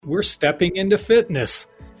we're stepping into fitness.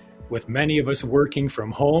 With many of us working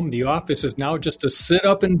from home, the office is now just a sit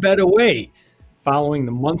up and bed away. Following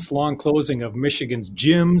the months-long closing of Michigan's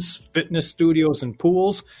gyms, fitness studios, and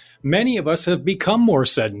pools, many of us have become more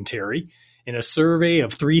sedentary. In a survey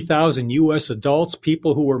of 3,000 U.S. adults,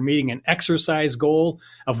 people who were meeting an exercise goal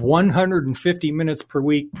of 150 minutes per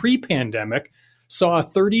week pre-pandemic saw a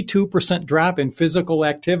 32% drop in physical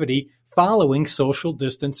activity following social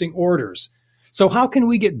distancing orders. So how can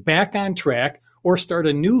we get back on track or start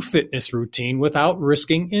a new fitness routine without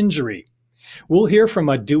risking injury? We'll hear from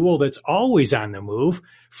a duo that's always on the move,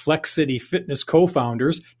 Flex City Fitness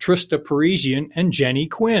co-founders Trista Parisian and Jenny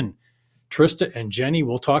Quinn. Trista and Jenny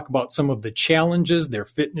will talk about some of the challenges their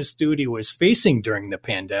fitness studio is facing during the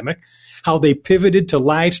pandemic, how they pivoted to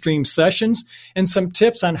live stream sessions, and some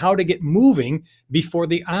tips on how to get moving before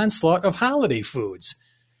the onslaught of holiday foods.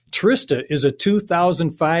 Trista is a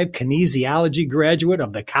 2005 kinesiology graduate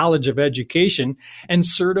of the College of Education and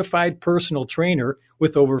certified personal trainer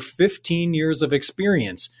with over 15 years of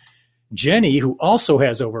experience. Jenny, who also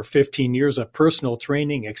has over 15 years of personal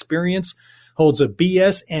training experience, holds a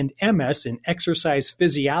BS and MS in exercise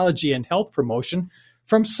physiology and health promotion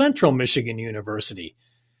from Central Michigan University.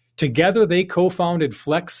 Together, they co-founded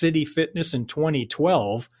Flex City Fitness in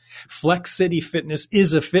 2012. Flex City Fitness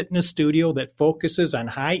is a fitness studio that focuses on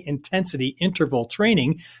high-intensity interval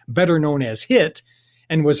training, better known as HIIT,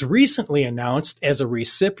 and was recently announced as a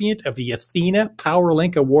recipient of the Athena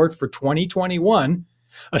PowerLink Award for 2021.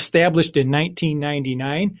 Established in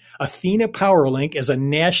 1999, Athena PowerLink is a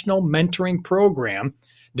national mentoring program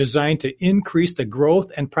designed to increase the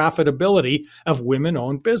growth and profitability of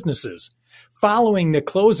women-owned businesses. Following the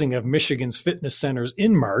closing of Michigan's fitness centers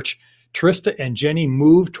in March, Trista and Jenny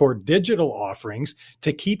moved toward digital offerings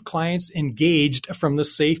to keep clients engaged from the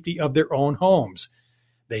safety of their own homes.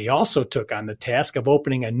 They also took on the task of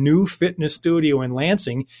opening a new fitness studio in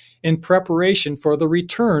Lansing in preparation for the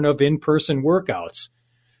return of in-person workouts.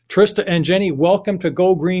 Trista and Jenny, welcome to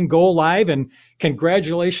Go Green, Go Live, and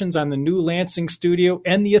congratulations on the new Lansing studio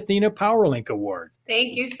and the Athena PowerLink Award.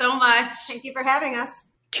 Thank you so much. Thank you for having us.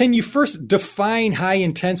 Can you first define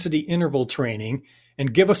high-intensity interval training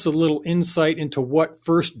and give us a little insight into what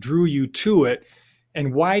first drew you to it,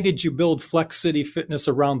 and why did you build Flex City Fitness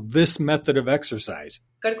around this method of exercise?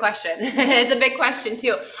 Good question. It's a big question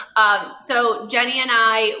too. So Jenny and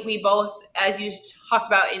I, we both, as you talked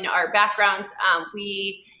about in our backgrounds,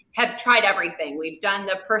 we have tried everything. We've done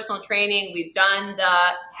the personal training, we've done the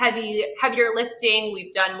heavier lifting,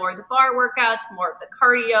 we've done more of the bar workouts, more of the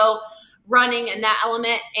cardio, running and that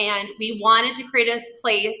element. And we wanted to create a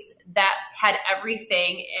place that had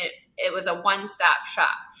everything. It was a one-stop shop.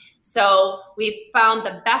 So we've found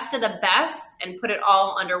the best of the best and put it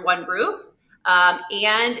all under one roof.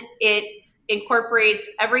 And it incorporates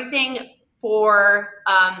everything for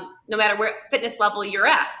no matter where fitness level you're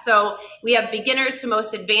at. So we have beginners to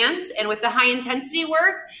most advanced, and with the high intensity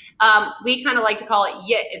work, we kind of like to call it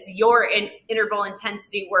YIT. It's your interval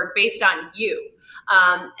intensity work based on you.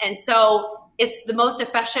 And so it's the most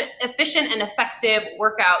efficient and effective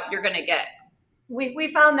workout you're going to get. We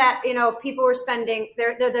found that, people were spending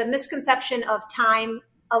the misconception of time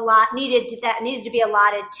needed to be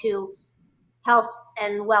allotted to health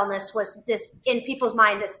and wellness was this in people's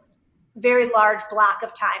mind, this very large block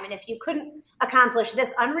of time. And if you couldn't accomplish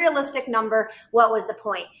this unrealistic number, what was the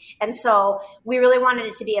point? And so we really wanted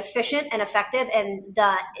it to be efficient and effective. And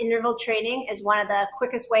the interval training is one of the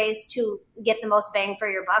quickest ways to get the most bang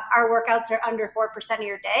for your buck. Our workouts are under 4% of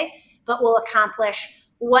your day, but will accomplish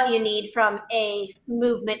what you need from a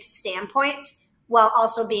movement standpoint while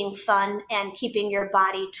also being fun and keeping your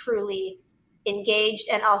body truly engaged.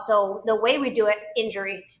 And also the way we do it,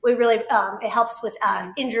 we really, it helps with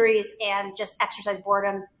injuries and just exercise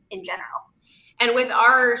boredom in general. And with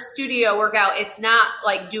our studio workout, it's not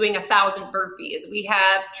like doing 1,000 burpees. We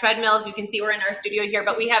have treadmills. You can see we're in our studio here,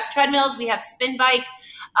 but we have treadmills, we have spin bike.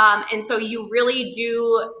 And so you really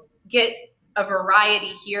do get a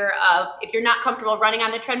variety here of, if you're not comfortable running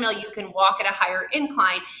on the treadmill, you can walk at a higher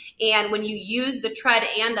incline. And when you use the tread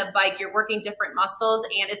and the bike, you're working different muscles,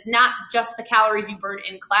 and it's not just the calories you burn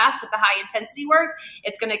in class with the high intensity work.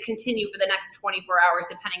 It's going to continue for the next 24 hours,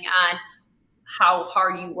 depending on how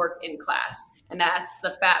hard you work in class. And that's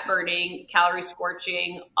the fat burning, calorie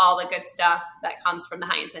scorching, all the good stuff that comes from the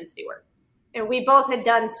high intensity work. And we both had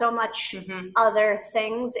done so much other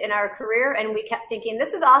things in our career, and we kept thinking,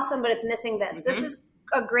 this is awesome, but it's missing this. This is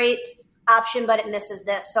a great option, but it misses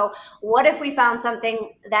this. So what if we found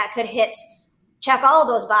something that could check all of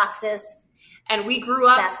those boxes? And we grew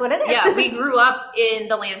up. That's what it is. Yeah, we grew up in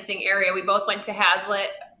the Lansing area. We both went to Hazlitt.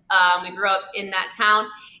 We grew up in that town.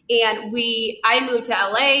 And I moved to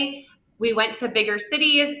LA. We went to bigger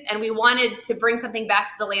cities, and we wanted to bring something back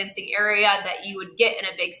to the Lansing area that you would get in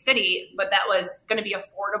a big city, but that was going to be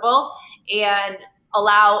affordable and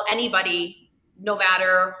allow anybody, no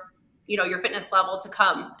matter, your fitness level, to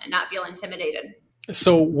come and not feel intimidated.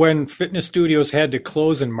 So when fitness studios had to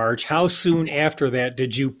close in March, how soon after that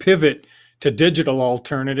did you pivot to digital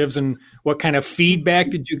alternatives, and what kind of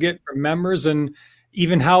feedback did you get from members, and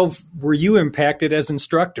even how were you impacted as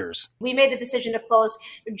instructors? We made the decision to close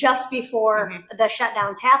just before the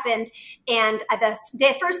shutdowns happened. And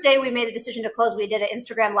the first day we made the decision to close, we did an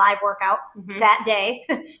Instagram live workout that day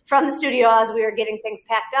from the studio as we were getting things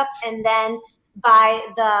packed up. And then by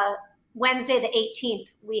the Wednesday, the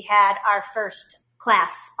 18th, we had our first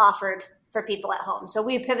class offered for people at home. So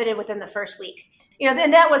we pivoted within the first week.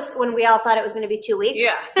 Then that was when we all thought it was going to be 2 weeks.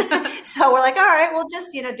 Yeah. So we're like, all right, we'll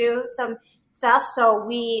just, do some stuff. So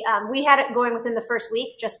we had it going within the first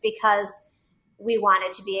week just because we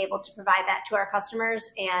wanted to be able to provide that to our customers,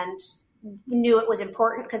 and knew it was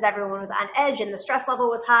important because everyone was on edge and the stress level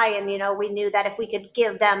was high. And, we knew that if we could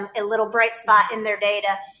give them a little bright spot in their day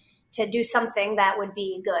to do something, that would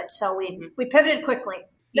be good. So we pivoted quickly.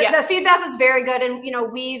 The feedback was very good.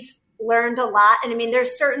 And, we've learned a lot. And I mean,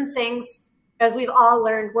 there's certain things that we've all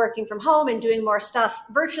learned working from home and doing more stuff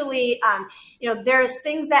virtually. There's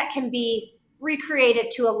things that can be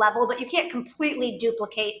recreated to a level, but you can't completely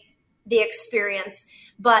duplicate the experience.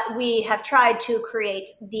 But we have tried to create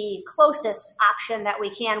the closest option that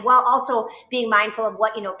we can, while also being mindful of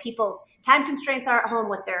what, people's time constraints are at home,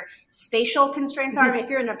 what their spatial constraints are. I mean, if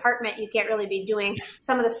you're in an apartment, you can't really be doing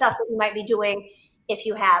some of the stuff that you might be doing if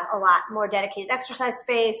you have a lot more dedicated exercise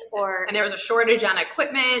space, and there was a shortage on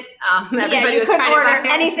equipment. Everybody was couldn't order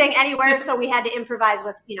anything anywhere. So we had to improvise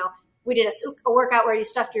with, we did a workout where you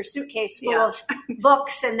stuffed your suitcase full of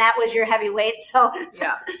books, and that was your heavy weight. So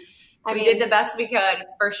we did the best we could,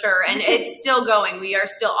 for sure. And it's still going. We are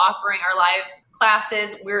still offering our live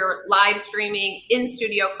classes. We're live streaming in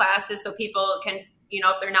studio classes so people can,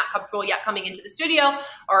 if they're not comfortable yet coming into the studio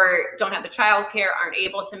or don't have the childcare, aren't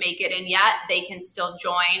able to make it in yet, they can still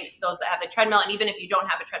join, those that have the treadmill. And even if you don't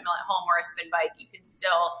have a treadmill at home or a spin bike, you can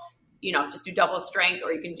still, just do double strength,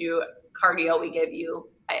 or you can do cardio. We give you,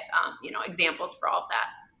 examples for all of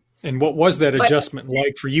that. And what was that adjustment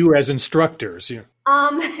like for you as instructors? It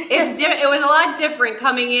was a lot different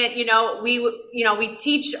coming in. We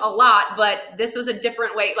teach a lot, but this was a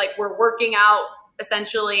different way. Like, we're working out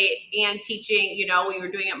essentially and teaching. We were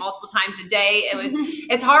doing it multiple times a day.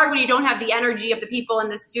 It's hard when you don't have the energy of the people in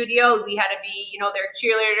the studio. We had to be, their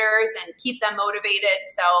cheerleaders and keep them motivated.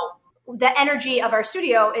 So the energy of our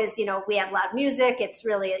studio is, we have loud music. It's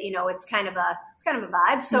really, it's kind of a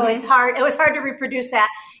vibe. So it's hard. It was hard to reproduce that,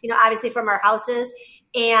 obviously from our houses,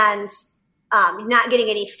 and not getting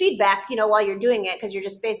any feedback, while you're doing it, because you're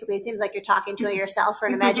just basically, it seems like you're talking to yourself or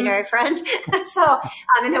an imaginary friend. So,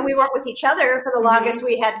 and then we worked with each other for the longest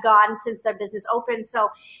we had gone since the business opened. So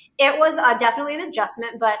it was definitely an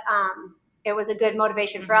adjustment, but it was a good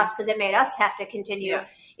motivation for us because it made us have to continue,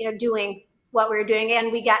 doing what we were doing.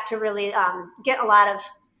 And we got to really get a lot of,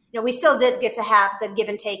 we still did get to have the give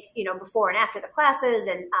and take, before and after the classes.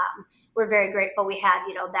 And we're very grateful we had,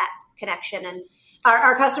 that connection. And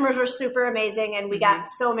our customers were super amazing. And we got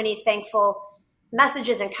so many thankful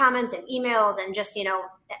messages and comments and emails, and just,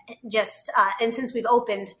 and since we've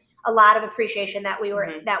opened, a lot of appreciation that we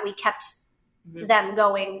were, that we kept them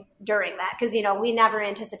going during that. Cause, we never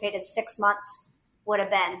anticipated 6 months would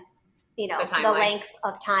have been, the length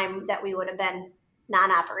of time that we would have been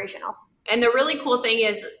non-operational. And the really cool thing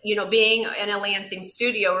is, being in a Lansing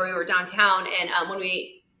studio where we were downtown, and when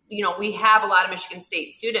we have a lot of Michigan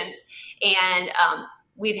State students, and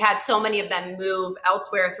we've had so many of them move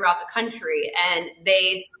elsewhere throughout the country, and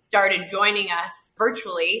they started joining us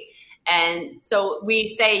virtually. And so we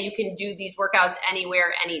say you can do these workouts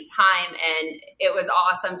anywhere, anytime. And it was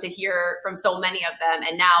awesome to hear from so many of them.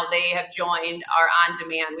 And now they have joined our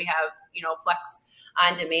on-demand. We have, Flex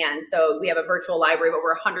on demand. So we have a virtual library of over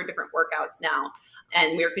 100 different workouts now.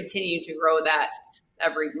 And we're continuing to grow that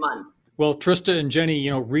every month. Well, Trista and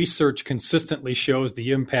Jenny, research consistently shows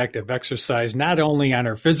the impact of exercise, not only on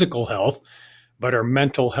our physical health, but our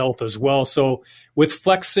mental health as well. So with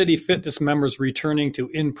Flex City Fitness members returning to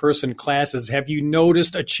in-person classes, have you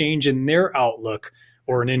noticed a change in their outlook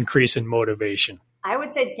or an increase in motivation? I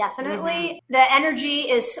would say definitely. The energy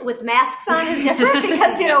is with masks on is different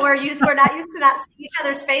because, we're not used to not seeing each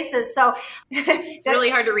other's faces. So it's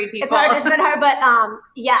really hard to read people. It's been hard, but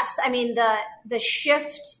yes, I mean, the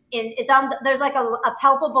shift in there's like a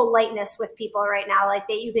palpable lightness with people right now. Like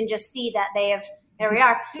you can just see that they have, there we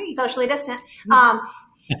are, socially distant.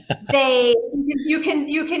 you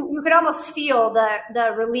could almost feel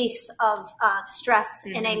the release of stress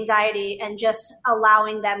and anxiety, and just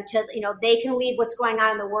allowing them to, they can leave what's going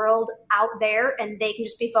on in the world out there, and they can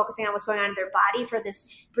just be focusing on what's going on in their body for this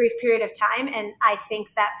brief period of time. And I think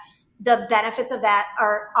that the benefits of that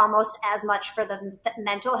are almost as much for the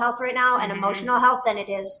mental health right now and emotional health than it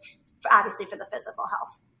is obviously for the physical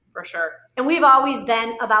health. For sure. And we've always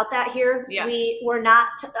been about that here. Yes. We're not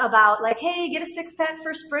about like, hey, get a six-pack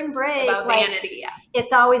for spring break. About vanity, yeah.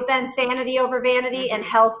 It's always been sanity over vanity and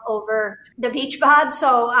health over the beach bod.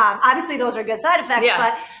 So obviously those are good side effects,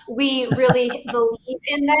 but we really believe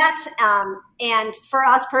in that. And for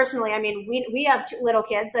us personally, I mean, we have two little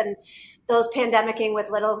kids, and those pandemicking with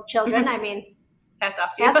little children, I mean, hats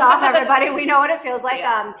off to you. Hats off, everybody. We know what it feels like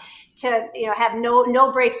to have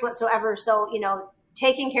no breaks whatsoever. So,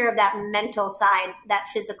 taking care of that mental side that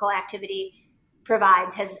physical activity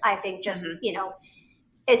provides has, I think, just,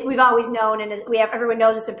 we've always known, and everyone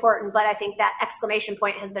knows it's important, but I think that exclamation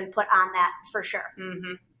point has been put on that for sure.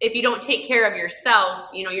 Mm-hmm. If you don't take care of yourself,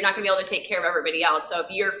 you're not going to be able to take care of everybody else. So if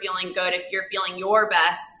you're feeling good, if you're feeling your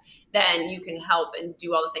best, then you can help and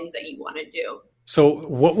do all the things that you want to do. So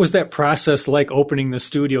what was that process like, opening the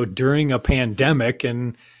studio during a pandemic,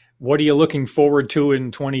 and what are you looking forward to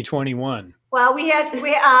in 2021? Well,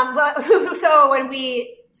 so when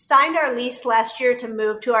we signed our lease last year to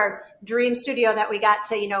move to our dream studio that we got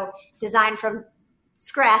to, design from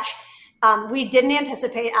scratch, we didn't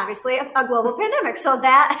anticipate, obviously, a global pandemic. So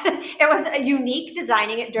that it was unique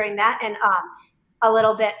designing it during that, and a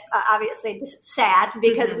little bit, obviously, sad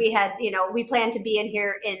because we had, we planned to be in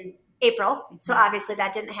here in April. So obviously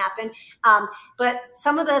that didn't happen. But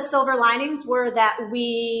some of the silver linings were that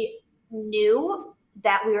we knew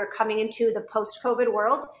that we were coming into the post-COVID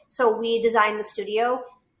world. So we designed the studio,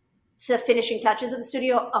 the finishing touches of the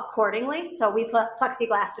studio accordingly. So we put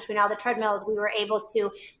plexiglass between all the treadmills. We were able to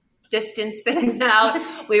distance things out.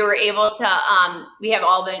 We were able to, we have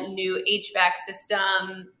all the new HVAC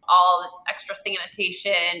system, all extra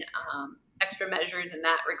sanitation, extra measures in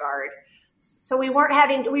that regard. So we were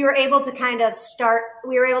able to finalize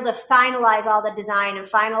all the design and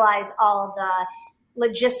finalize all the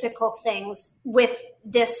logistical things with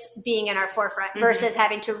this being in our forefront versus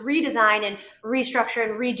having to redesign and restructure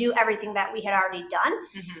and redo everything that we had already done.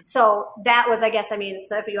 So that was, so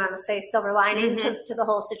if you want to say silver lining to the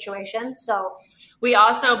whole situation. So we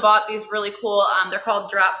also bought these really cool, they're called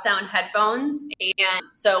drop sound headphones. And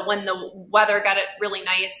so when the weather got it really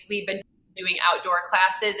nice, we've been doing outdoor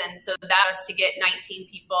classes, and so that was to get 19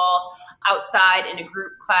 people outside in a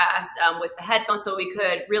group class with the headphones, so we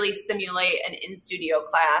could really simulate an in-studio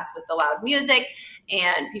class with the loud music,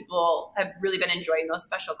 and people have really been enjoying those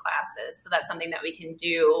special classes. So that's something that we can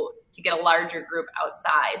do to get a larger group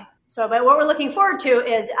outside. So, but what we're looking forward to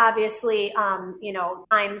is obviously,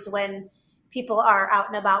 times when people are out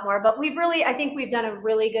and about more, but I think we've done a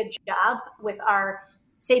really good job with our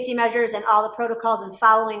safety measures and all the protocols and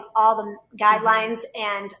following all the guidelines,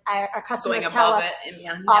 and our customers tell us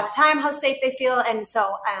all the time how safe they feel. And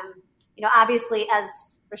so, obviously as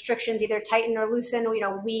restrictions either tighten or loosen,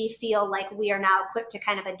 we feel like we are now equipped to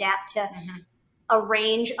kind of adapt to a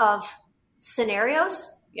range of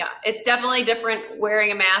scenarios. Yeah, it's definitely different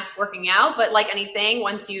wearing a mask, working out, but like anything,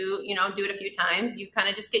 once you, do it a few times, you kind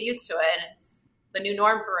of just get used to it, and it's the new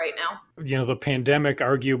norm for right now. The pandemic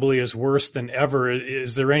arguably is worse than ever.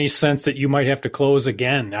 Is there any sense that you might have to close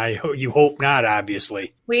again? You hope not,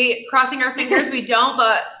 obviously. We, crossing our fingers, we don't,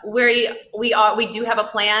 but we do have a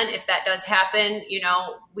plan. If that does happen,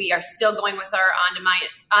 we are still going with our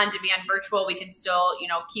on-demand virtual. We can still,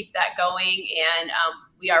 keep that going. And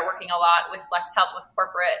we are working a lot with Flex Health with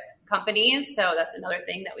corporate companies. So that's another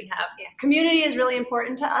thing that we have. Yeah. Community is really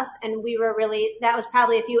important to us. And that was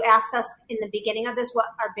probably, if you asked us in the beginning of this, what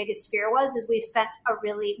our biggest fear was, is we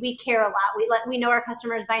care a lot. We know our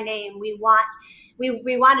customers by name. We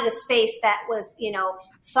wanted a space that was,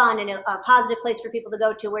 fun and a positive place for people to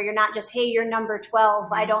go to, where you're not just, hey, you're number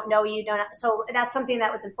 12. I don't know you. So that's something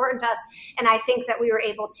that was important to us. And I think that we were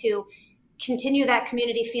able to continue that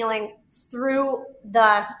community feeling through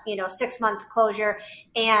the 6-month closure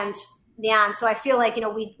and beyond. So I feel like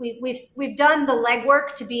we've done the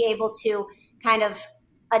legwork to be able to kind of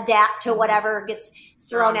adapt to whatever gets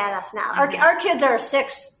thrown at us now. Our kids are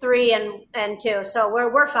 6, 3, and 2, so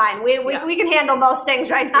we're fine. We can handle most things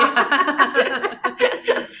right now.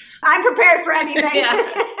 I'm prepared for anything.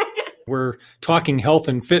 Yeah. We're talking health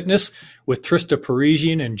and fitness with Trista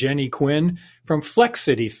Parisian and Jenny Quinn from Flex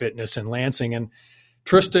City Fitness in Lansing. And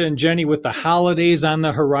Trista and Jenny, with the holidays on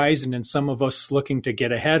the horizon and some of us looking to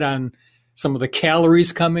get ahead on some of the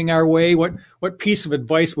calories coming our way? What piece of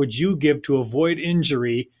advice would you give to avoid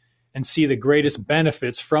injury and see the greatest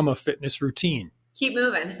benefits from a fitness routine? Keep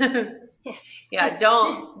moving. Yeah,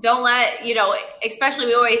 don't let, especially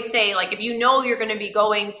we always say, like, if you know you're going to be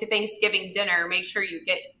going to Thanksgiving dinner, make sure you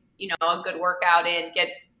get, a good workout in, get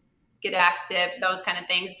active, those kind of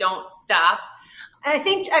things. Don't stop. I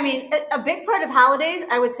think, a big part of holidays,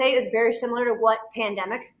 I would say, is very similar to what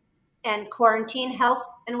pandemic and quarantine health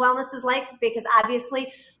and wellness is like, because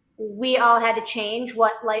obviously we all had to change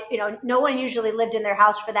no one usually lived in their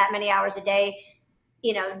house for that many hours a day,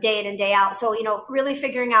 day in and day out. So, really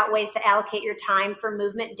figuring out ways to allocate your time for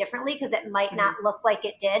movement differently, because it might not look like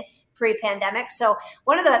it did pre-pandemic. So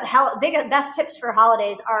one of the best tips for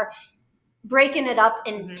holidays are breaking it up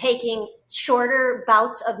and taking shorter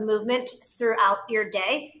bouts of movement throughout your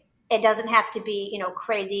day. It doesn't have to be,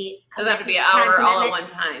 crazy. It doesn't have to be an hour all at one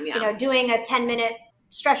time. Yeah. Doing a 10-minute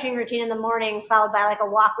stretching routine in the morning followed by like a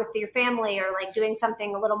walk with your family, or like doing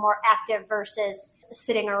something a little more active versus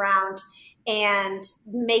sitting around, and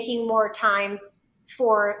making more time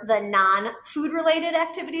for the non-food related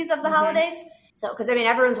activities of the holidays. So, because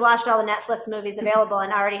everyone's watched all the Netflix movies available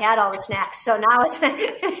and already had all the snacks. So now it's,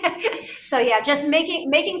 so yeah, just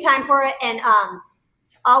making time for it, and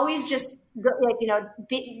always just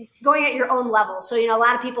going at your own level. So, a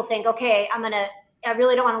lot of people think, okay, I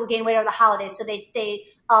really don't want to gain weight over the holidays. So they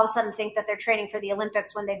all of a sudden think that they're training for the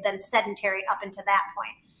Olympics when they've been sedentary up until that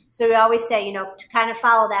point. So we always say, to kind of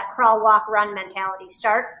follow that crawl, walk, run mentality.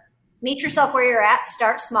 Meet yourself where you're at,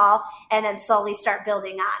 start small, and then slowly start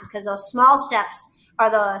building on, because those small steps are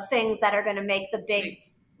the things that are going to make the big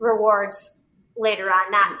rewards later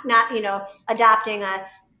on, not adopting a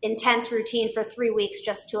intense routine for 3 weeks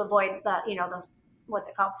just to avoid the what's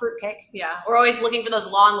it called, fruitcake. Yeah, we're always looking for those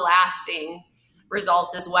long lasting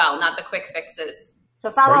results as well, not the quick fixes. So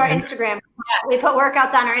follow our Instagram. We put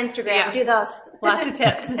workouts on our Instagram. Yeah. Do those. Lots of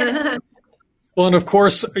tips. Well, and of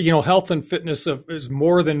course, health and fitness is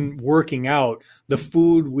more than working out. The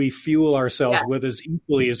food we fuel ourselves with is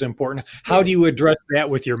equally as important. How do you address that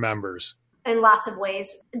with your members? In lots of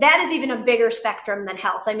ways. That is even a bigger spectrum than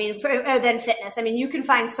health. Than fitness. You can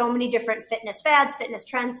find so many different fitness fads, fitness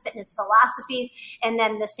trends, fitness philosophies, and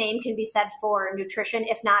then the same can be said for nutrition,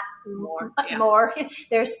 if not more.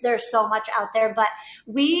 There's so much out there, but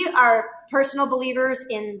we are personal believers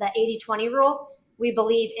in the 80-20 rule. We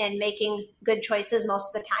believe in making good choices most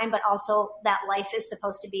of the time, but also that life is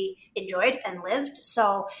supposed to be enjoyed and lived.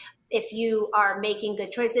 So if you are making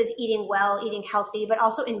good choices, eating well, eating healthy, but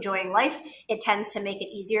also enjoying life, it tends to make it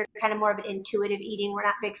easier, kind of more of an intuitive eating. We're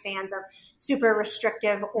not big fans of super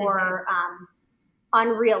restrictive or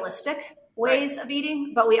unrealistic ways of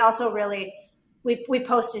eating, but we also really, we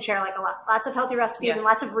post and share lots of healthy recipes and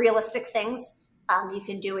lots of realistic things you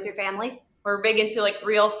can do with your family. We're big into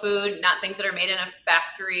real food, not things that are made in a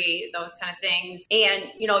factory, those kind of things. And,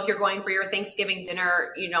 if you're going for your Thanksgiving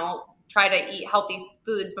dinner, try to eat healthy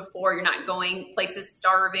foods before. You're not going places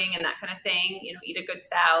starving and that kind of thing. Eat a good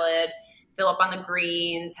salad, fill up on the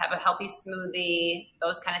greens, have a healthy smoothie,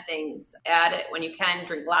 those kind of things. Add it when you can.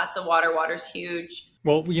 Drink lots of water. Water's huge.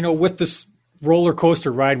 Well, with this roller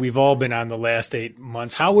coaster ride we've all been on the last 8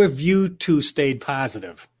 months, how have you two stayed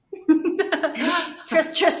positive?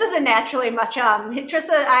 Trista's a naturally much, Trista,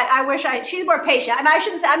 I wish she's more patient. I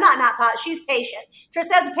shouldn't say, I'm not positive. She's patient.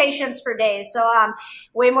 Trista has patience for days. So,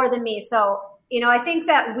 way more than me. So, I think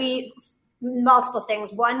that multiple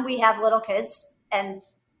things. One, we have little kids and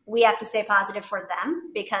we have to stay positive for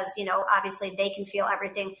them because, obviously they can feel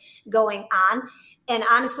everything going on. And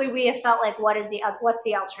honestly, we have felt like, what's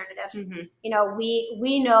the alternative?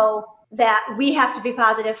 We know that we have to be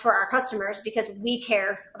positive for our customers because we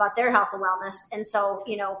care about their health and wellness. And so,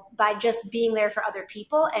 by just being there for other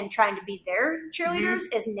people and trying to be their cheerleaders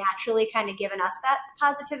is naturally kind of given us that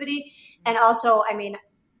positivity. And also,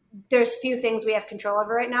 there's few things we have control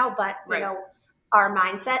over right now, but, our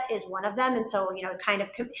mindset is one of them. And so,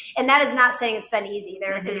 and that is not saying it's been easy.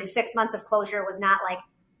 6 months of closure was not like,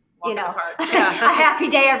 a happy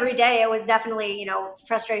day every day. It was definitely,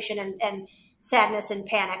 frustration and sadness and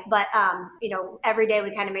panic. But, every day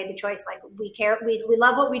we kind of made the choice, we care, we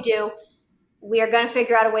love what we do. We are going to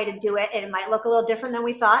figure out a way to do it. And it might look a little different than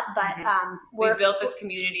we thought, but we built this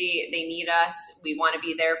community. They need us. We want to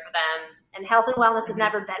be there for them. And health and wellness has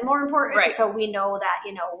never been more important. Right. So we know that,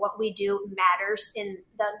 what we do matters in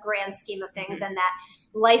the grand scheme of things and that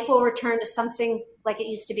life will return to something like it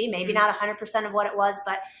used to be. Maybe not 100% of what it was,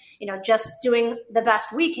 but, just doing the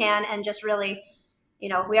best we can and just really,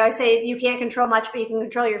 we always say you can't control much, but you can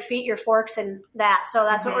control your feet, your forks, and that. So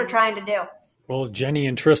that's what we're trying to do. Well, Jenny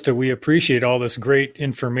and Trista, we appreciate all this great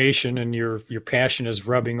information, and your passion is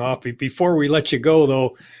rubbing off. Before we let you go,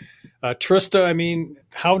 though, Trista, I mean,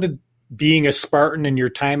 how did being a Spartan and your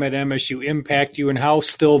time at MSU impact you, and how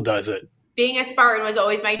still does it? Being a Spartan was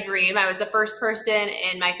always my dream. I was the first person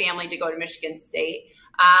in my family to go to Michigan State.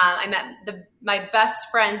 I met my best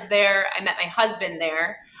friends there. I met my husband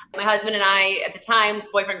there. My husband and I, at the time,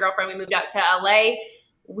 boyfriend, girlfriend, we moved out to LA.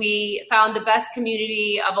 We found the best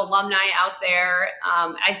community of alumni out there.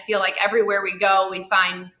 I feel like everywhere we go, we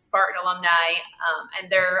find Spartan alumni, and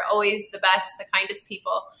they're always the best, the kindest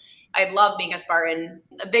people. I love being a Spartan.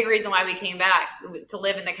 A big reason why we came back to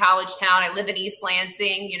live in the college town. I live in East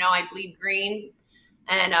Lansing. I bleed green,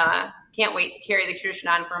 and can't wait to carry the tradition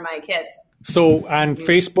on for my kids. So on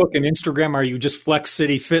Facebook and Instagram, are you just Flex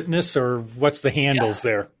City Fitness, or what's the handles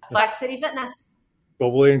there? Flex City Fitness.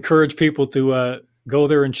 Well, we'll encourage people to go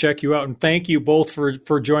there and check you out. And thank you both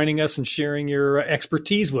for joining us and sharing your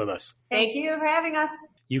expertise with us. Thank you for having us.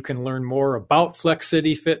 You can learn more about Flex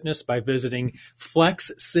City Fitness by visiting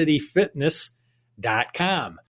flexcityfitness.com.